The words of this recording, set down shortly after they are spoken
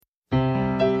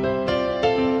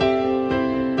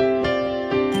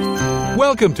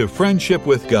Welcome to Friendship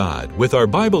with God with our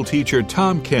Bible teacher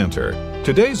Tom Cantor.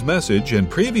 Today's message and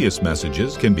previous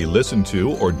messages can be listened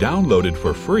to or downloaded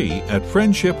for free at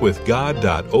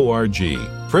friendshipwithgod.org.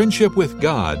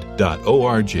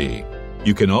 friendshipwithgod.org.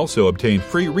 You can also obtain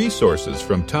free resources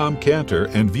from Tom Cantor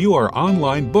and view our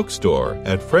online bookstore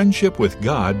at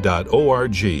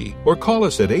friendshipwithgod.org or call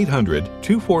us at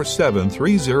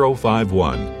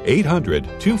 800-247-3051,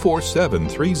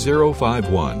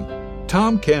 800-247-3051.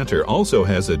 Tom Cantor also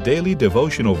has a daily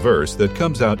devotional verse that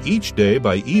comes out each day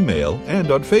by email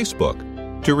and on Facebook.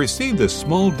 To receive this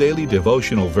small daily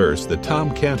devotional verse that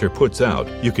Tom Cantor puts out,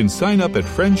 you can sign up at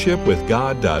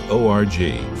friendshipwithgod.org,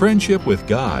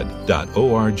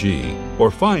 friendshipwithgod.org, or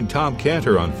find Tom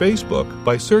Cantor on Facebook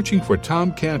by searching for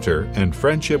Tom Cantor and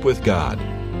Friendship with God.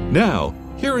 Now,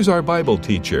 here is our Bible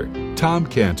teacher, Tom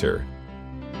Cantor.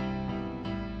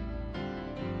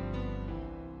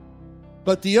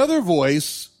 But the other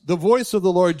voice, the voice of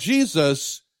the Lord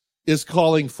Jesus, is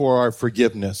calling for our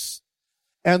forgiveness.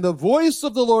 And the voice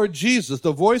of the Lord Jesus,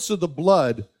 the voice of the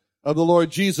blood of the Lord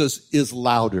Jesus, is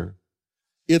louder.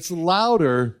 It's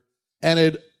louder, and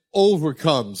it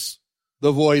overcomes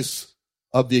the voice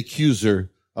of the accuser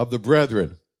of the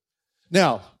brethren.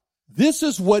 Now, this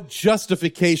is what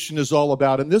justification is all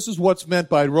about, and this is what's meant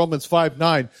by Romans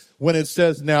 5:9 when it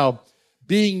says, now,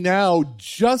 being now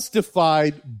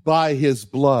justified by his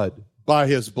blood, by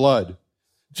his blood.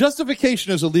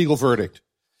 Justification is a legal verdict.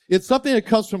 It's something that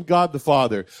comes from God the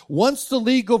Father. Once the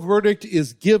legal verdict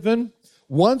is given,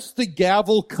 once the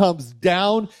gavel comes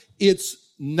down, it's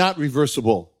not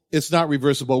reversible. It's not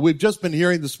reversible. We've just been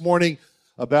hearing this morning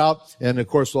about, and of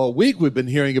course all week we've been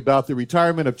hearing about the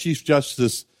retirement of Chief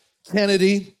Justice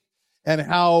Kennedy and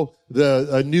how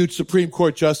a new Supreme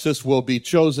Court justice will be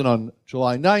chosen on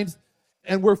July 9th.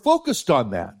 And we're focused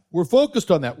on that. We're focused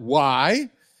on that.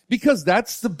 Why? Because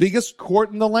that's the biggest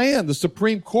court in the land, the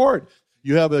Supreme Court.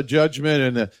 You have a judgment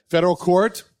in the federal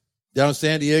court down in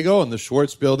San Diego in the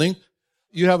Schwartz building.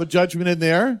 You have a judgment in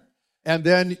there, and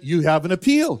then you have an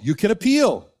appeal. You can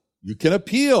appeal. You can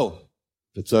appeal.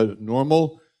 If it's a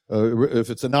normal, if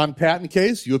it's a non-patent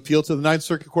case, you appeal to the Ninth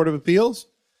Circuit Court of Appeals.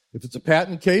 If it's a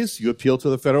patent case, you appeal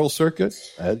to the Federal Circuit.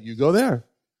 You go there.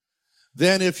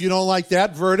 Then if you don't like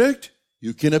that verdict,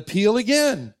 you can appeal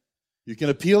again. You can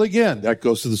appeal again. That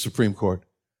goes to the Supreme Court.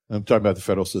 I'm talking about the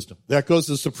federal system. That goes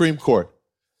to the Supreme Court.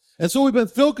 And so we've been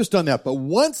focused on that. But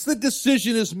once the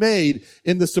decision is made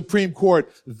in the Supreme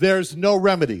Court, there's no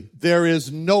remedy. There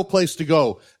is no place to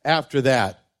go after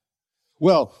that.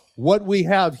 Well, what we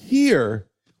have here,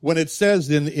 when it says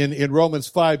in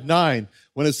Romans 5:9,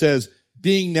 when it says,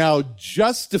 being now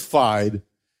justified,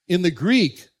 in the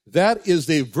Greek, that is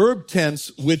a verb tense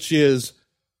which is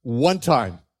one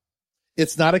time.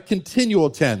 It's not a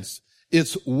continual tense.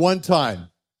 It's one time.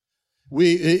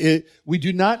 We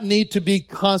do not need to be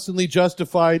constantly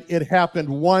justified. It happened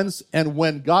once, and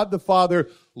when God the Father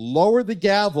lowered the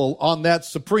gavel on that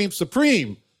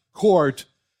Supreme Court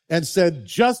and said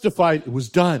justified, it was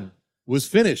done. It was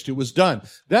finished. It was done.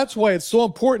 That's why it's so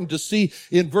important to see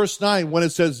in verse 9 when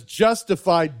it says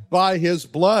justified by his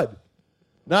blood,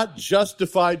 not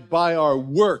justified by our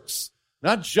works.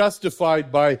 Not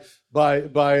justified by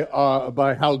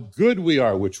how good we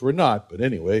are, which we're not. But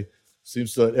anyway,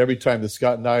 seems that every time that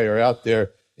Scott and I are out there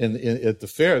at the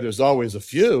fair, there's always a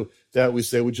few that we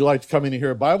say, would you like to come in and hear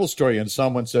a Bible story? And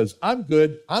someone says, I'm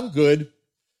good.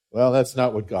 Well, that's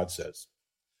not what God says.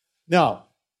 Now,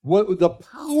 what the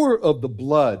power of the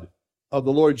blood of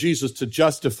the Lord Jesus to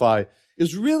justify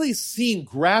is really seen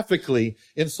graphically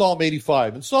in Psalm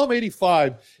 85. And Psalm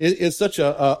 85 is such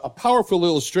a powerful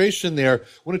illustration there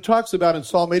when it talks about in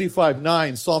Psalm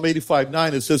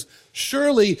 85:9, it says,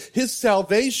 surely his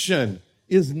salvation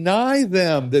is nigh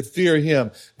them that fear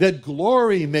him, that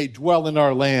glory may dwell in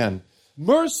our land.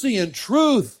 Mercy and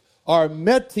truth are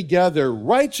met together.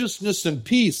 Righteousness and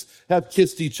peace have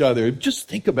kissed each other. Just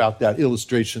think about that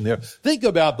illustration there. Think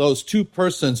about those two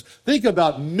persons. Think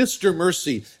about Mr.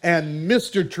 Mercy and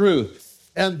Mr.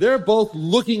 Truth. And they're both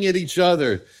looking at each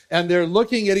other. And they're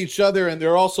looking at each other, and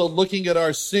they're also looking at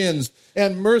our sins.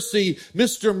 And Mercy,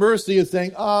 Mr. Mercy is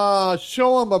saying,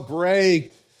 show him a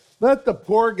break. Let the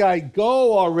poor guy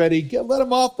go already. Let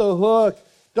him off the hook.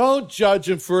 Don't judge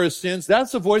him for his sins.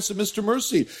 That's the voice of Mr.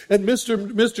 Mercy. And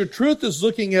Mr. Truth is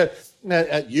looking at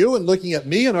you and looking at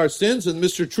me and our sins, and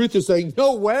Mr. Truth is saying,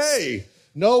 no way.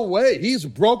 He's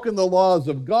broken the laws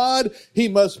of God. He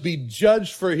must be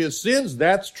judged for his sins.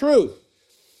 That's truth.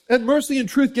 And mercy and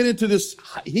truth get into this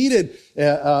heated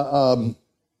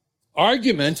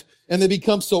argument, and they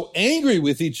become so angry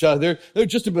with each other. They're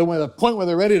just at the point where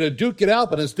they're ready to duke it out,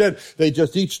 but instead they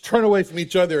just each turn away from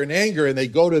each other in anger, and they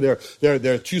go to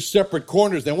their two separate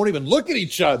corners. They won't even look at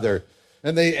each other.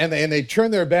 And they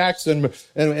turn their backs, and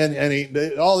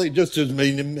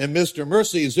Mr.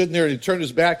 Mercy is sitting there, and he turned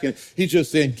his back, and he's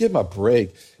just saying, give him a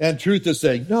break. And Truth is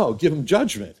saying, no, give him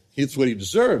judgment. It's what he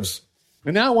deserves.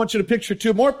 And now I want you to picture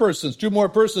two more persons,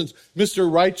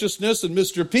 Mr. Righteousness and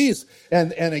Mr. Peace.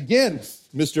 And again,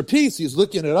 Mr. Peace, he's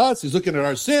looking at us, he's looking at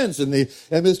our sins, and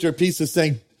Mr. Peace is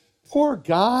saying, poor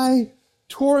guy,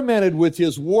 tormented with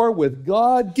his war with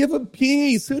God, give him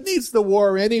peace. Who needs the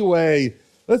war anyway?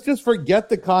 Let's just forget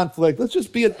the conflict. Let's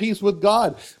just be at peace with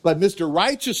God. But Mr.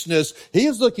 Righteousness, he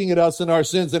is looking at us and our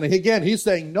sins. And again, he's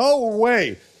saying, no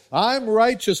way. I'm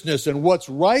righteousness, and what's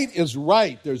right is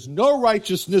right. There's no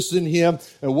righteousness in him.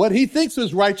 And what he thinks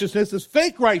is righteousness is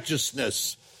fake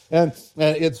righteousness. And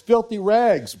it's filthy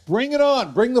rags. Bring it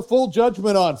on. Bring the full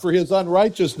judgment on for his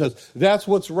unrighteousness. That's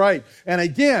what's right. And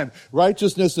again,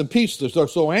 righteousness and peace, they're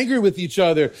so angry with each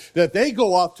other that they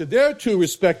go off to their two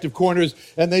respective corners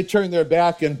and they turn their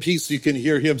back, and Peace, you can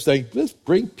hear him saying, just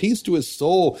bring peace to his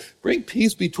soul. Bring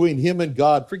peace between him and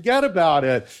God. Forget about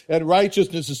it. And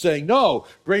righteousness is saying, no,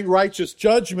 bring righteous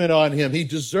judgment on him. He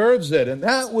deserves it. And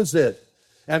that was it.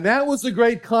 And that was the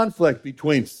great conflict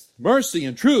between mercy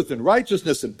and truth and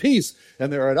righteousness and peace.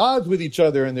 And they're at odds with each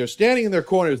other, and they're standing in their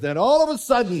corners. Then all of a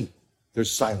sudden, there's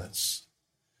silence.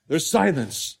 There's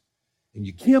silence. And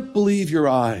you can't believe your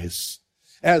eyes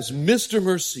as Mr.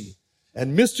 Mercy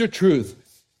and Mr.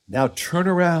 Truth now turn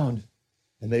around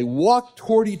and they walk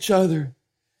toward each other.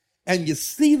 And you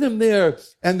see them there,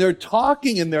 and they're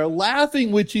talking and they're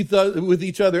laughing with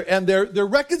each other, and they're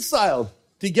reconciled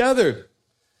together.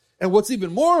 And what's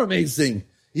even more amazing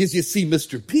is you see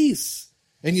Mr. Peace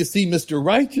and you see Mr.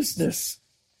 Righteousness.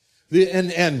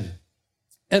 And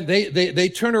they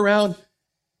turn around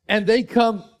and they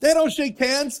come, they don't shake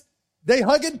hands, they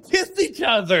hug and kiss each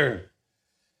other.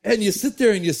 And you sit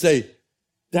there and you say,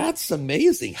 that's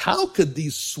amazing. How could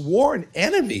these sworn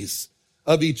enemies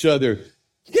of each other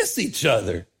kiss each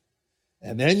other?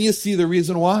 And then you see the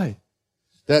reason why.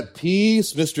 That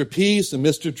Peace, Mr. Peace and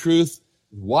Mr. Truth,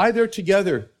 why they're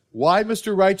together. Why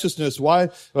Mr. Righteousness? Why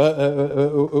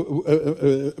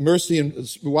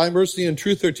mercy and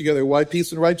truth are together? Why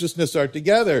peace and righteousness are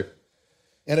together?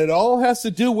 And it all has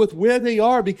to do with where they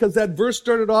are, because that verse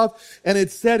started off and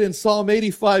it said in Psalm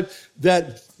 85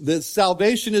 that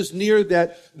salvation is near,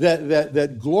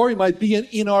 that glory might be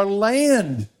in our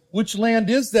land. Which land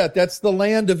is that? That's the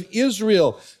land of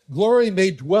Israel. Glory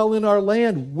may dwell in our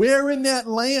land. Where in that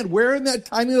land? Where in that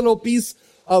tiny little piece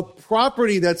of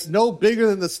property that's no bigger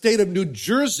than the state of New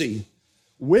Jersey?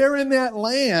 Where in that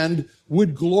land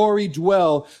would glory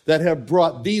dwell that have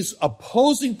brought these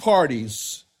opposing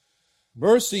parties,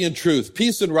 mercy and truth,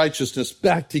 peace and righteousness,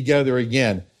 back together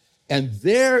again? And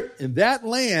there, in that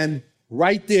land,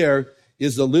 right there,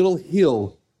 is a little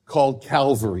hill called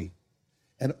Calvary.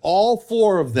 And all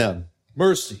four of them,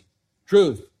 mercy,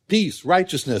 truth, peace,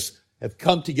 righteousness, have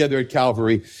come together at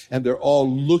Calvary, and they're all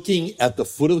looking at the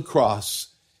foot of the cross.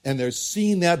 And they're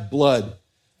seeing that blood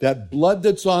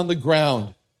that's on the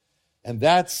ground. And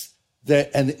that's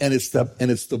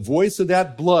it's the voice of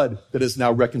that blood that has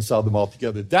now reconciled them all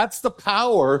together. That's the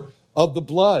power of the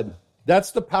blood.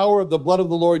 That's the power of the blood of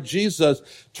the Lord Jesus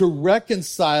to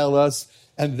reconcile us.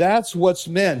 And that's what's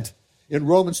meant in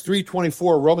Romans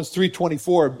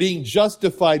 3:24, being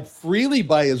justified freely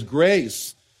by his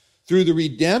grace through the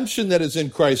redemption that is in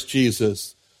Christ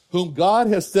Jesus, whom God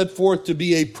has set forth to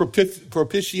be a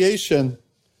propitiation,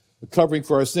 covering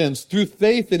for our sins, through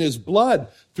faith in his blood,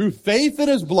 to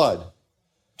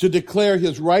declare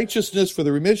his righteousness for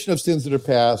the remission of sins that are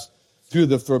past, through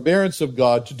the forbearance of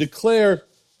God, to declare,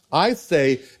 I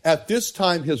say, at this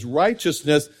time his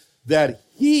righteousness, that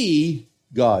he,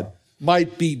 God,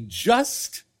 might be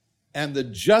just and the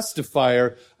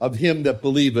justifier of him that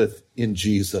believeth in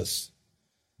Jesus.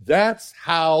 That's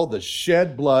how the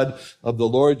shed blood of the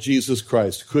Lord Jesus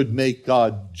Christ could make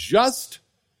God just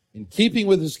in keeping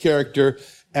with his character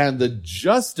and the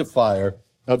justifier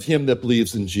of him that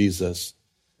believes in Jesus.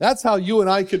 That's how you and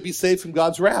I could be saved from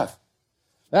God's wrath.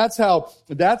 That's how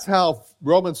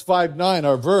Romans 5:9,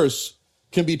 our verse,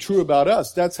 can be true about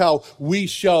us. That's how we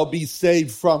shall be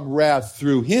saved from wrath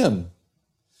through him.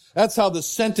 That's how the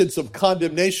sentence of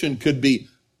condemnation could be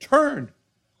turned.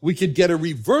 We could get a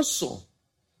reversal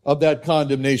of that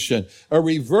condemnation, a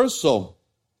reversal.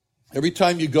 Every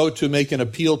time you go to make an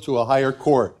appeal to a higher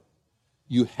court,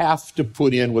 you have to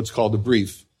put in what's called a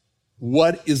brief.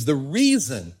 What is the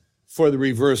reason for the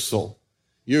reversal?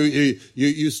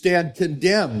 You stand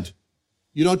condemned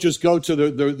You don't just go to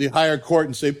the higher court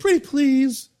and say, pretty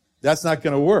please. That's not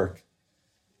going to work.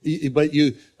 But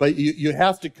you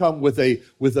have to come with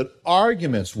an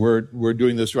arguments. We're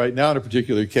doing this right now in a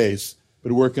particular case,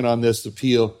 but working on this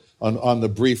appeal on the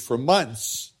brief for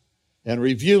months and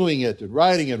reviewing it and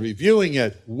writing and reviewing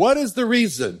it. What is the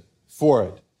reason for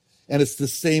it? And it's the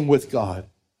same with God.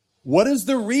 What is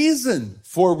the reason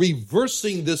for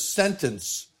reversing this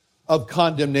sentence of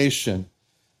condemnation?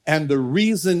 And the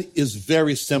reason is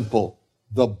very simple.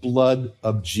 The blood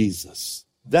of Jesus.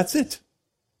 That's it.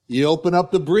 You open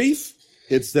up the brief,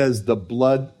 it says the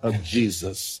blood of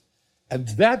Jesus. And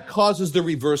that causes the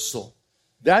reversal.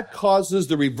 That causes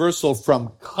the reversal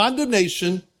from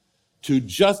condemnation to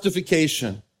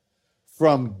justification,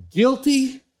 from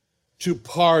guilty to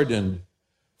pardon,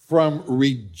 from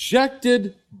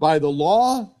rejected by the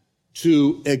law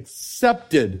to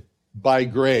accepted by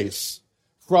grace,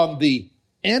 from the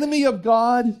enemy of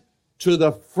God to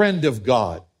the friend of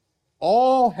God.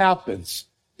 All happens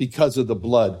because of the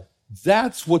blood.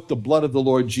 That's what the blood of the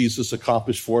Lord Jesus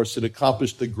accomplished for us. It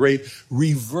accomplished the great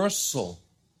reversal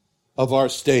of our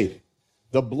state.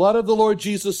 The blood of the Lord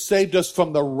Jesus saved us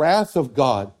from the wrath of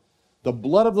God. The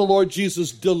blood of the Lord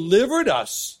Jesus delivered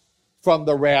us from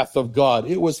the wrath of God.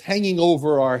 It was hanging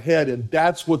over our head, and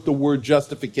that's what the word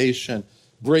justification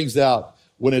brings out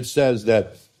when it says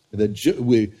that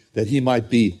he might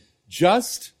be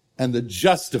just and the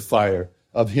justifier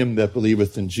of him that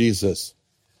believeth in Jesus.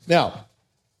 Now,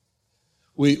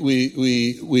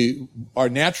 our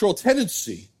natural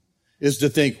tendency is to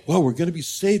think, well, we're going to be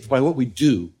saved by what we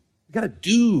do. We got to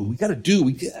do.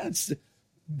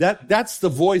 That's the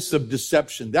voice of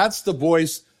deception. That's the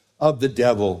voice of the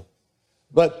devil.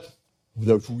 But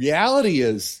the reality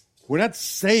is, we're not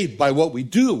saved by what we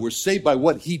do. We're saved by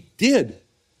what he did.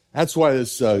 That's why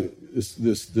this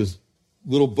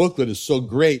little booklet is so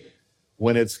great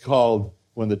when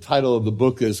the title of the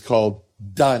book is called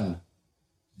Done.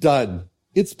 Done.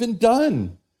 It's been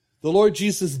done. The Lord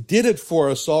Jesus did it for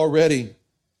us already.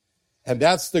 And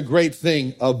that's the great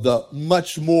thing of the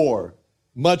much more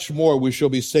we shall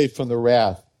be saved from the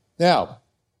wrath. Now,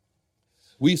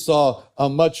 we saw a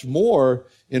much more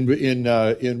in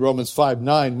Romans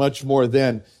 5:9, much more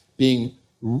than being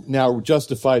now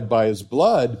justified by his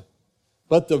blood.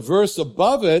 But the verse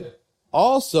above it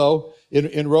also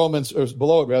in Romans, or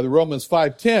below it rather, Romans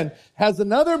 5:10 has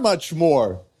another much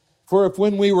more. For if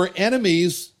when we were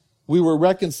enemies, we were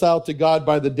reconciled to God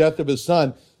by the death of his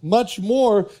son, much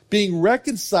more being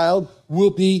reconciled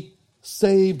will be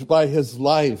saved by his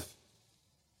life.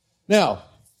 Now,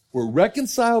 we're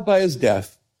reconciled by his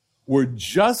death. We're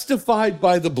justified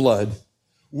by the blood.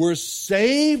 We're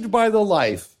saved by the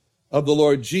life of the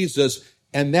Lord Jesus,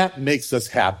 and that makes us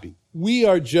happy. We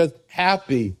are just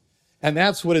happy. And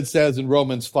that's what it says in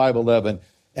Romans 5:11.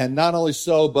 And not only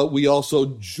so, but we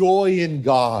also joy in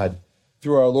God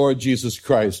through our Lord Jesus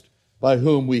Christ, by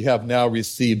whom we have now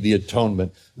received the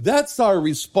atonement. That's our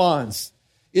response.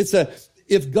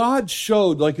 If God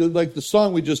showed, like the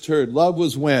song we just heard, Love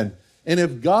Was When, and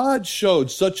if God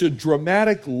showed such a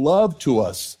dramatic love to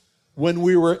us when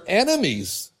we were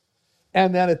enemies,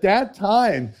 and that at that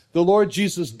time the Lord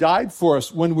Jesus died for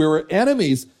us when we were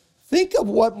enemies, think of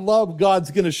what love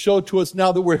God's going to show to us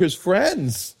now that we're his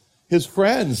friends. His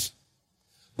friends.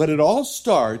 But it all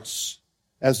starts,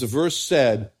 as the verse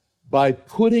said, by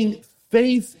putting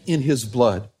faith in his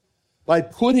blood. By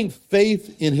putting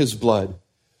faith in his blood.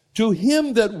 To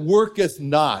him that worketh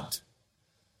not.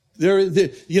 There is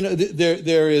an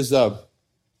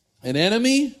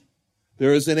enemy.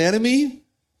 There is an enemy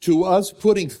to us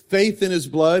putting faith in his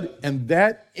blood, and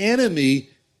that enemy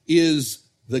is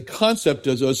the concept,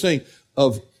 as I was saying,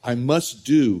 of I must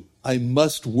do, I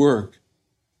must work.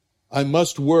 I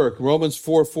must work. Romans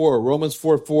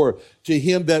 4:4. To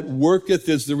him that worketh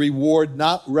is the reward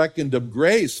not reckoned of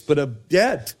grace, but of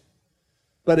debt.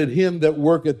 But at him that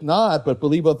worketh not, but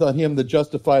believeth on him that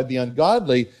justifieth the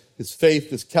ungodly, his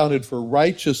faith is counted for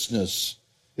righteousness.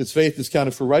 His faith is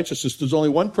counted for righteousness. There's only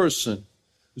one person.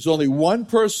 There's only one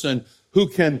person who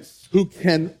can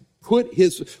put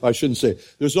his, I shouldn't say,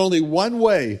 there's only one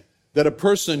way that a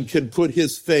person can put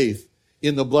his faith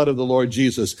in the blood of the Lord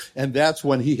Jesus, and that's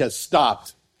when he has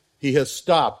stopped. He has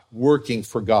stopped working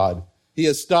for God. He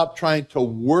has stopped trying to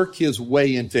work his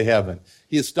way into heaven.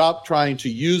 He has stopped trying to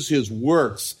use his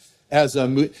works as a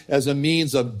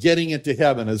means of getting into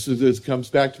heaven. As this comes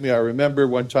back to me, I remember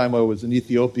one time I was in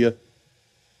Ethiopia,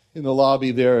 in the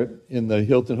lobby there in the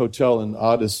Hilton Hotel in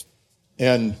Addis,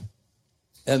 and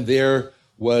there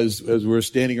was, as we were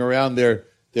standing around there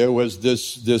was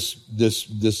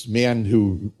this man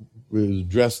who was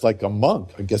dressed like a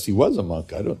monk. I guess he was a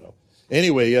monk. I don't know.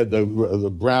 Anyway, he had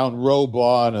the brown robe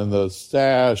on and the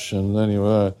sash, and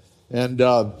anyway, and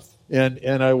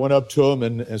I went up to him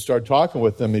and started talking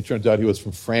with him. It turns out he was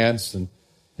from France and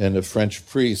a French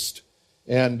priest,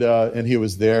 and he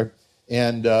was there.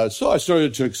 And so I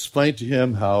started to explain to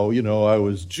him how, I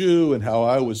was Jew and how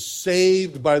I was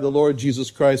saved by the Lord Jesus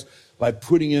Christ by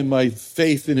putting in my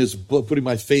faith in his blood, putting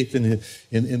my faith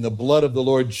in the blood of the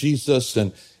Lord Jesus,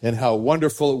 and how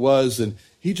wonderful it was. And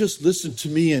he just listened to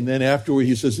me, and then afterward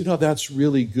he says, that's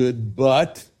really good,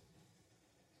 but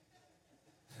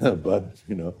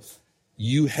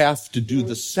you have to do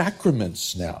the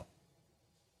sacraments now.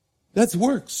 That's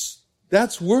works.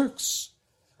 That's works.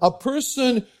 A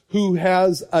person who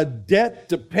has a debt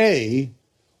to pay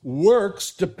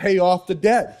works to pay off the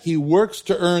debt. He works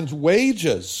to earn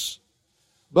wages.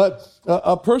 But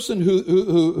a person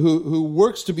who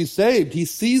works to be saved, he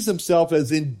sees himself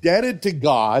as indebted to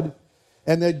God,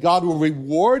 and that God will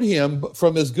reward him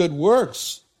from his good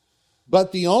works.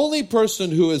 But the only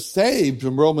person who is saved,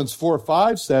 from Romans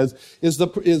 4:5 says,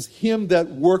 is him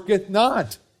that worketh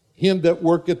not. Him that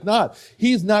worketh not.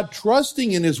 He's not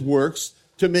trusting in his works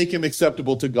to make him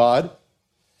acceptable to God.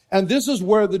 And this is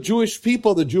where the Jewish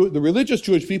people, the religious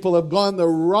Jewish people, have gone the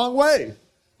wrong way.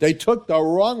 They took the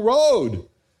wrong road.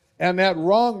 And that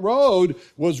wrong road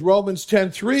was Romans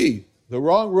 10:3. The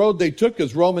wrong road they took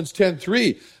is Romans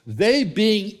 10:3. They,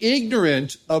 being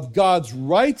ignorant of God's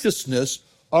righteousness,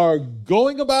 are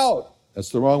going about,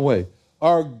 that's the wrong way,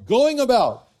 are going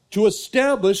about to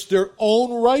establish their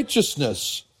own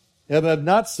righteousness, and have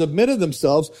not submitted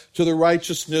themselves to the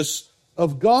righteousness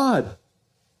of God.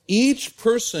 Each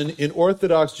person in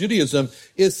Orthodox Judaism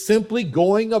is simply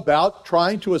going about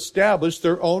trying to establish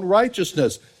their own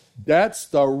righteousness. That's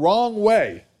the wrong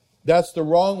way. That's the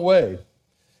wrong way.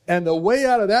 And the way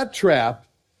out of that trap,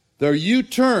 the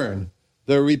U-turn,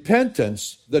 the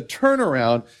repentance, the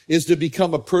turnaround, is to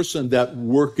become a person that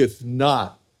worketh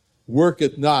not.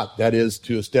 Worketh not, that is,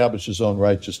 to establish his own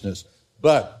righteousness.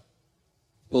 But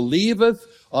believeth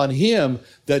on him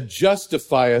that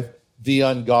justifieth the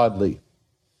ungodly.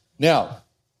 Now,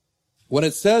 when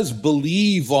it says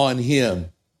believe on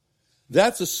him,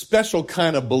 that's a special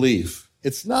kind of belief.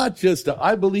 It's not just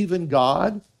I believe in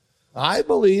God. I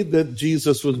believe that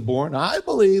Jesus was born. I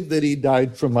believe that he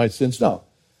died for my sins. No.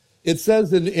 It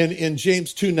says in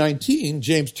James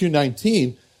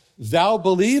 2:19, thou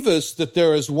believest that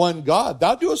there is one God.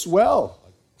 Thou doest well.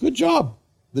 Good job.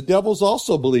 The devils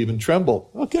also believe and tremble.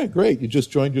 Okay, great. You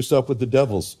just joined yourself with the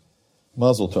devils.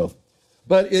 Mazel tov.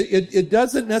 But it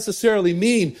doesn't necessarily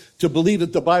mean to believe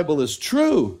that the Bible is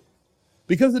true,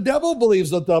 because the devil believes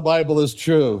that the Bible is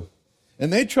true.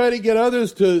 And they try to get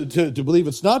others to believe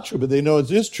it's not true, but they know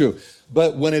it is true.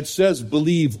 But when it says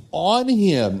believe on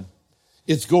him,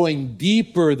 it's going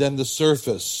deeper than the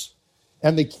surface.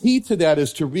 And the key to that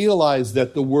is to realize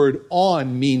that the word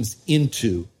on means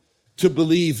into, to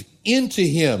believe into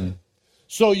him.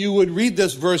 So you would read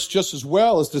this verse just as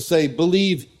well as to say,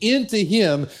 believe into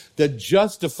him that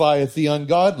justifieth the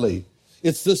ungodly.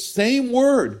 It's the same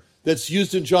word that's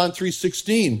used in John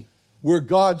 3:16, where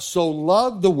God so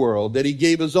loved the world that he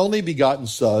gave his only begotten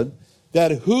Son,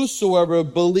 that whosoever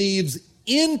believes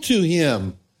into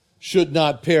him should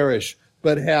not perish,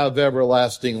 but have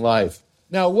everlasting life.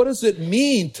 Now, what does it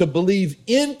mean to believe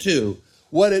into?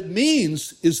 What it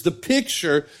means is the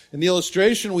picture and the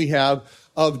illustration we have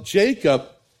of Jacob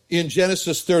in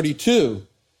Genesis 32,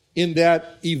 in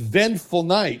that eventful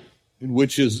night in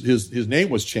which his name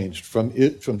was changed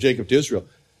from Jacob to Israel.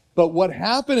 But what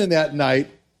happened in that night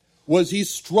was he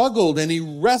struggled and he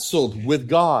wrestled with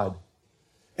God.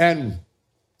 And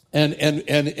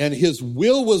his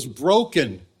will was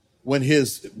broken when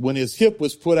his hip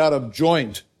was put out of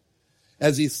joint.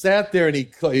 As he sat there and he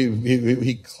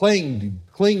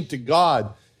clinged to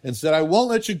God and said, I won't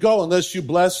let you go unless you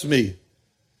bless me.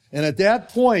 And at that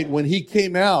point, when he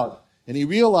came out and he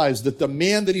realized that the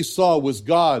man that he saw was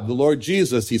God, the Lord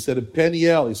Jesus, he said,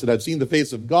 Peniel, he said, I've seen the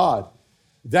face of God.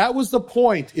 That was the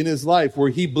point in his life where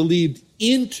he believed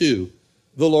into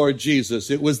the Lord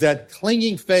Jesus. It was that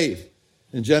clinging faith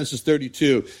in Genesis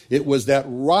 32. It was that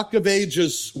Rock of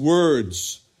Ages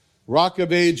words. Rock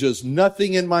of Ages,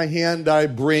 nothing in my hand I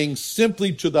bring,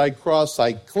 simply to thy cross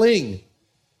I cling.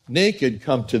 Naked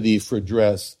come to thee for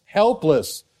dress,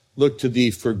 helpless look to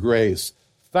thee for grace.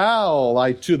 Foul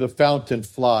I to the fountain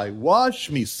fly, wash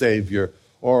me, Savior,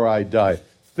 or I die.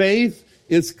 Faith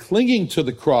is clinging to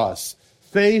the cross.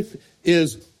 Faith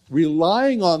is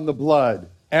relying on the blood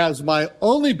as my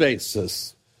only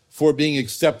basis for being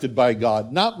accepted by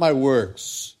God, not my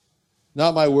works.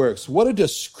 Not my works. What a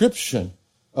description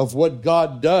of what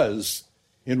God does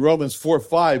in Romans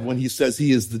 4:5 when he says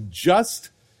he is the just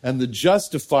and the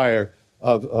justifier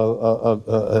of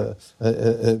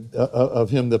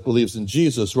him that believes in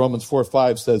Jesus. Romans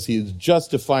 4:5 says he is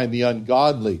justifying the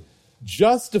ungodly.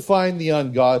 Justifying the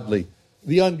ungodly.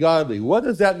 The ungodly. What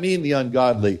does that mean, the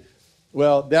ungodly?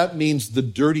 Well, that means the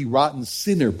dirty, rotten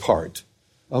sinner part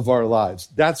of our lives.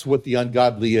 That's what the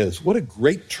ungodly is. What a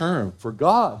great term for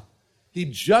God. He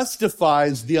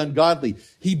justifies the ungodly.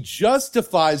 He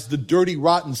justifies the dirty,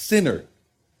 rotten sinner.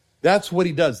 That's what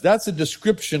he does. That's a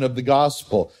description of the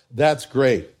gospel. That's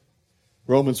great.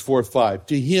 Romans 4:5.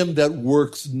 To him that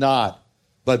works not,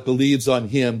 but believes on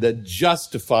him that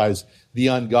justifies the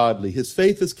ungodly. His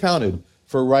faith is counted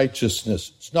for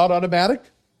righteousness. It's not automatic.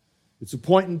 It's a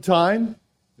point in time.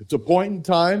 It's a point in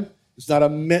time. It's not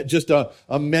just a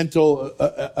mental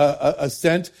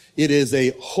assent. It is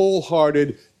a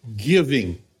wholehearted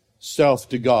giving self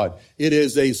to God. It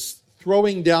is a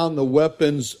throwing down the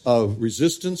weapons of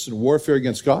resistance and warfare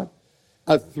against God,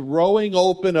 a throwing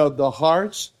open of the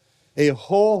hearts, a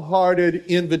wholehearted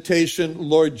invitation.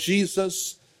 Lord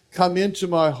Jesus, come into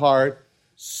my heart.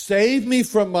 Save me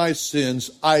from my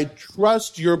sins. I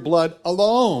trust your blood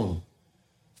alone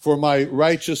for my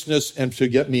righteousness and to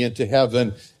get me into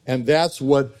heaven. And that's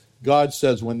what God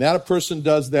says. When that person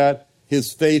does that,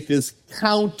 his faith is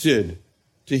counted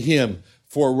to him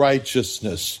for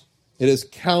righteousness. It is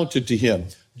counted to him.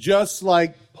 Just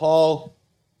like Paul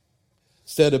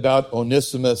said about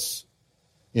Onesimus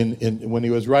when he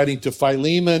was writing to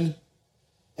Philemon,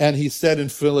 and he said in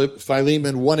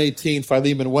Philemon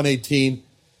 1:18,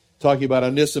 talking about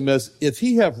Onesimus, if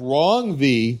he have wronged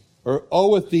thee or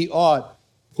oweth thee aught,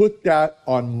 put that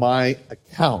on my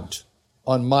account.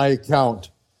 On my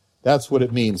account. That's what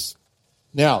it means.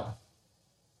 Now,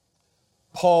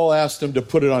 Paul asked him to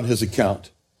put it on his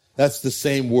account. That's the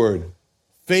same word.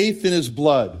 Faith in his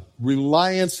blood,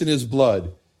 reliance in his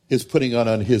blood is putting it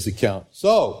on his account.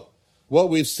 So, what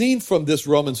we've seen from this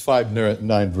Romans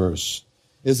 5:9 verse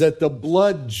is that the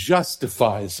blood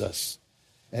justifies us.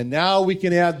 And now we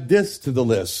can add this to the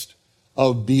list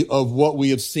of what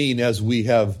we have seen as we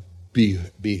have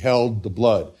beheld the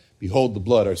blood. Behold the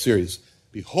blood, our series.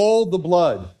 Behold the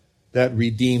blood that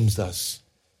redeems us.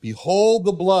 Behold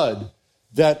the blood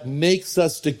that makes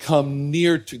us to come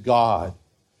near to God.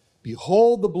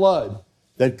 Behold the blood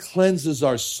that cleanses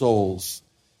our souls.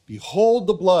 Behold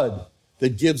the blood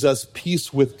that gives us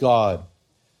peace with God.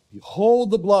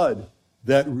 Behold the blood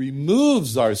that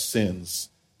removes our sins.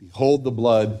 Behold the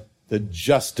blood that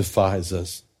justifies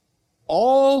us.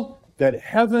 All that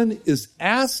heaven is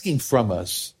asking from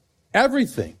us,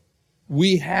 everything,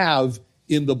 we have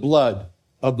in the blood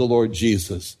of the Lord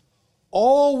Jesus.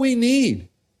 All we need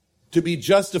to be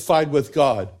justified with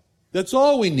God, that's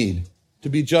all we need to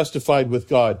be justified with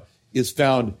God, is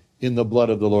found in the blood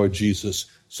of the Lord Jesus.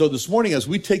 So this morning, as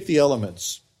we take the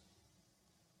elements,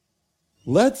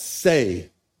 let's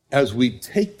say, as we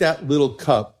take that little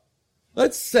cup,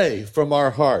 let's say from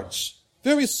our hearts,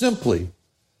 very simply,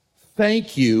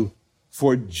 thank you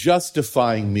for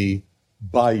justifying me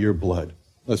by your blood.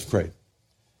 Let's pray.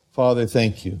 Father,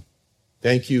 thank you.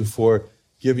 Thank you for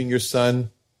giving your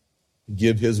Son to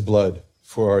give his blood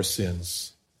for our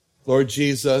sins. Lord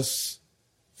Jesus,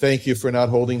 thank you for not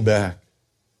holding back.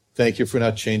 Thank you for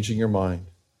not changing your mind.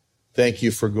 Thank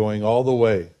you for going all the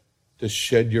way to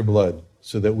shed your blood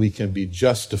so that we can be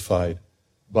justified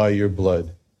by your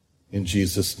blood. In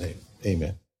Jesus' name,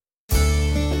 amen.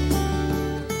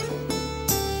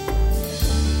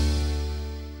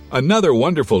 Another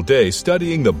wonderful day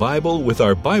studying the Bible with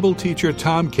our Bible teacher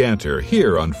Tom Cantor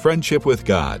here on Friendship with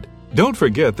God. Don't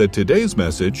forget that today's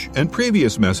message and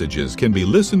previous messages can be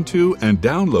listened to and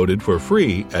downloaded for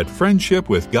free at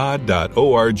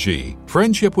friendshipwithgod.org.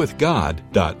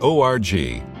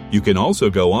 friendshipwithgod.org. You can also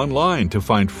go online to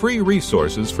find free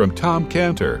resources from Tom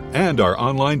Cantor and our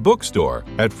online bookstore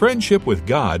at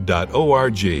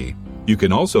friendshipwithgod.org. You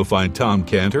can also find Tom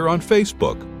Cantor on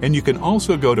Facebook, and you can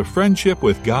also go to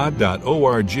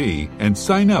friendshipwithgod.org and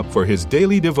sign up for his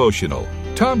daily devotional.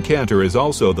 Tom Cantor is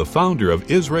also the founder of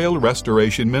Israel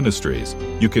Restoration Ministries.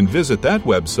 You can visit that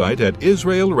website at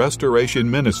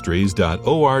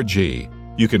israelrestorationministries.org.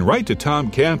 You can write to Tom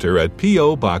Cantor at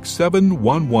P.O. Box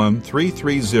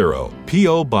 711330,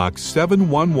 P.O. Box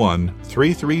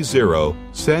 711330,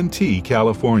 Santee,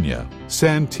 California.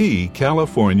 Santee,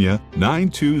 California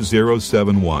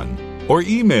 92071. Or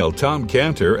email Tom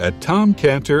Cantor at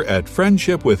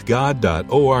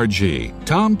tomcantor@friendshipwithgod.org.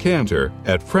 Tom Cantor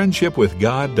at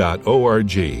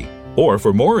friendshipwithgod.org. Or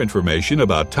for more information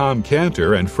about Tom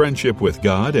Cantor and Friendship with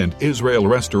God and Israel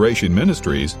Restoration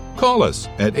Ministries, call us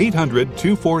at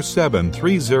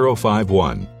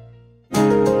 800-247-3051.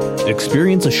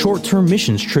 Experience a short-term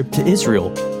missions trip to Israel,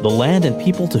 the land and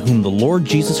people to whom the Lord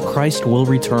Jesus Christ will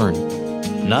return.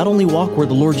 Not only walk where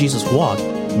the Lord Jesus walked,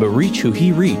 but reach who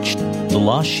He reached, the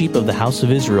lost sheep of the house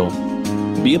of Israel.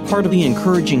 Be a part of the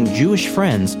encouraging Jewish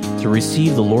friends to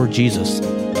receive the Lord Jesus.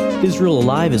 Israel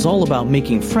Alive is all about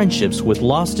making friendships with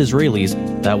lost Israelis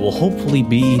that will hopefully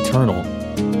be eternal.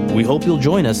 We hope you'll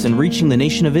join us in reaching the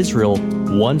nation of Israel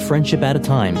one friendship at a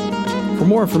time. For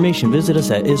more information, visit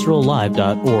us at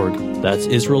israelalive.org. That's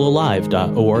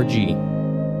israelalive.org.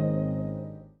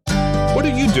 What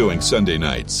are you doing Sunday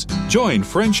nights? Join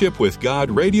Friendship with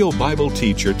God radio Bible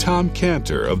teacher Tom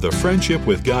Cantor of the Friendship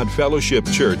with God Fellowship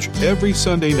Church every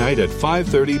Sunday night at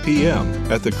 5:30 p.m.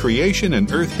 at the Creation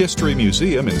and Earth History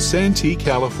Museum in Santee,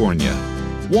 California.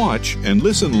 Watch and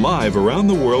listen live around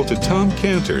the world to Tom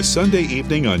Cantor Sunday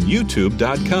evening on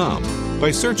YouTube.com by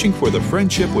searching for the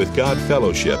Friendship with God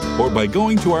Fellowship or by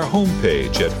going to our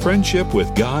homepage at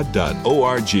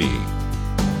friendshipwithgod.org.